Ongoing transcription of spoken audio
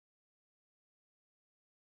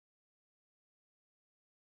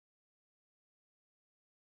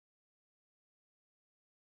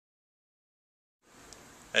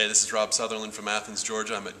Hey, this is Rob Sutherland from Athens,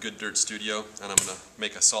 Georgia. I'm at Good Dirt Studio, and I'm going to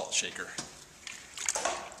make a salt shaker.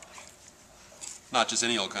 Not just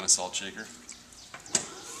any old kind of salt shaker.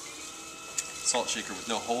 Salt shaker with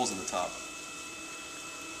no holes in the top.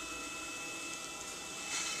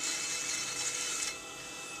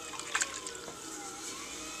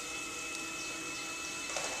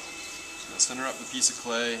 Just going to center up the piece of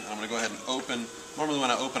clay. I'm going to go ahead and open. Normally when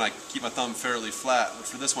I open, I keep my thumb fairly flat, but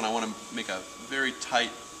for this one I want to make a very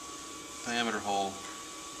tight diameter hole.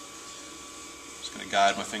 Just going to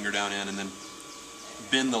guide my finger down in and then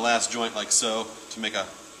bend the last joint like so to make a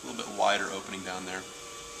little bit wider opening down there.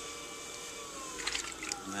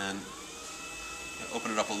 And then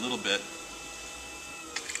open it up a little bit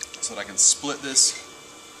so that I can split this.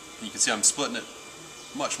 And you can see I'm splitting it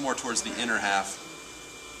much more towards the inner half.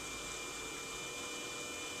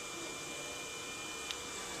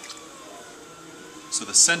 So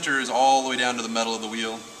the center is all the way down to the metal of the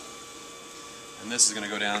wheel, and this is going to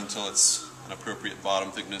go down until it's an appropriate bottom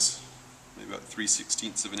thickness, maybe about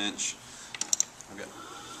 3/16 of an inch. I've got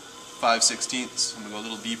 5/16. I'm going to go a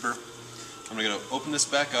little deeper. I'm going to open this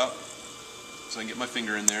back up so I can get my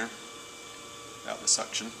finger in there, out the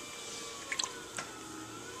suction,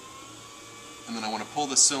 and then I want to pull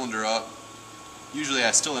this cylinder up. Usually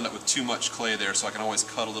I still end up with too much clay there, so I can always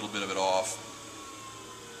cut a little bit of it off.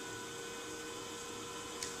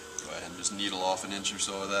 Go ahead and just needle off an inch or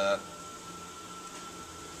so of that.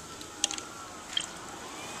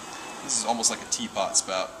 This is almost like a teapot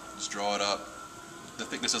spout. Just draw it up. The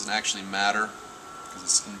thickness doesn't actually matter because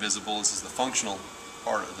it's invisible. This is the functional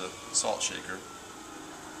part of the salt shaker.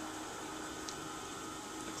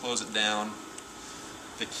 To close it down.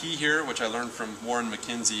 The key here, which I learned from Warren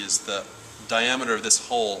MacKenzie, is the diameter of this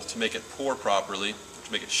hole to make it pour properly,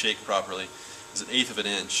 to make it shake properly, is 1/8 of an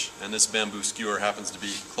inch, and this bamboo skewer happens to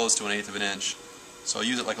be close to 1/8 of an inch. So I'll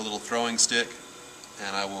use it like a little throwing stick,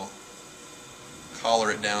 and I will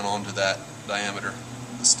collar it down onto that diameter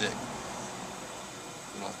of the stick.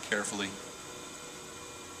 And I'll carefully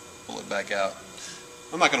pull it back out.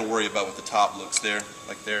 I'm not going to worry about what the top looks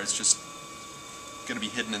like there. It's just going to be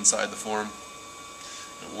hidden inside the form.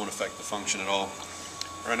 It won't affect the function at all.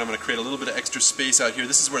 Alright, I'm going to create a little bit of extra space out here.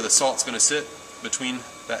 This is where the salt's going to sit, between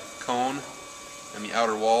that cone and the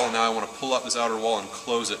outer wall. And now I want to pull up this outer wall and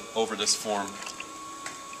close it over this form.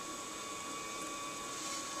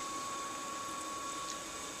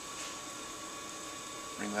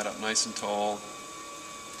 Bring that up nice and tall.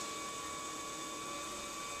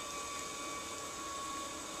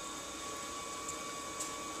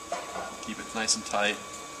 Keep it nice and tight.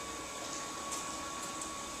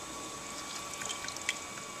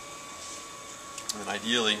 And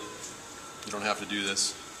ideally, you don't have to do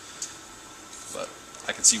this, but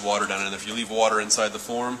I can see water down in there. If you leave water inside the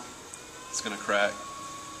form, it's going to crack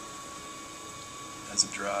as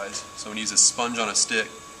it dries. So I'm going to use a sponge on a stick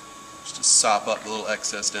just to sop up the little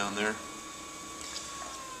excess down there.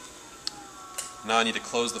 Now I need to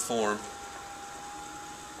close the form.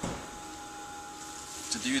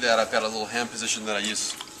 To do that, I've got a little hand position that I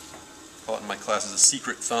use, call it in my classes a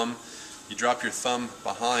secret thumb. You drop your thumb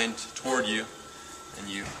behind toward you, and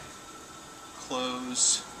you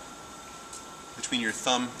close between your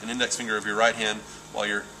thumb and index finger of your right hand while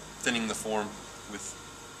you're thinning the form with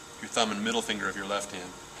your thumb and middle finger of your left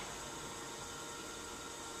hand.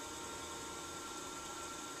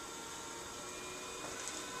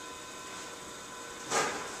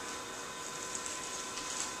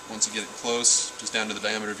 Once you get it close, just down to the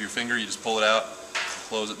diameter of your finger, you just pull it out,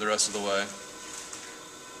 close it the rest of the way,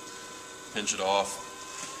 pinch it off,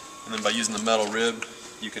 and then by using the metal rib,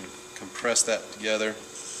 you can compress that together.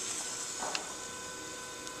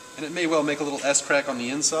 And it may well make a little S-crack on the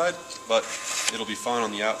inside, but it'll be fine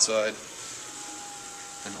on the outside,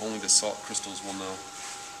 and only the salt crystals will know.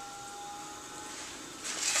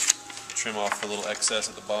 Trim off the little excess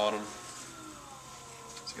at the bottom,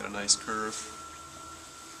 so you got a nice curve.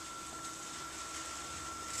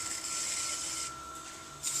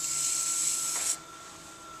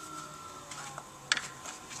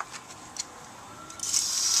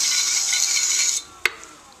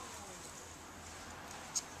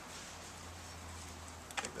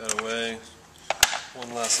 That away.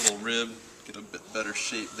 One last little rib, get a bit better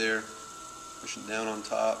shape there. Pushing down on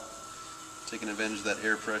top, taking advantage of that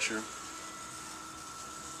air pressure.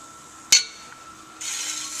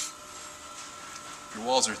 If your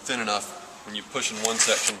walls are thin enough, when you push in one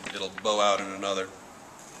section, it'll bow out in another.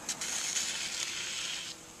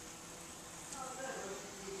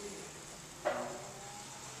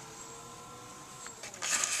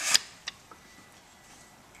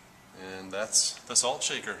 And that's the salt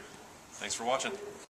shaker. Thanks for watching.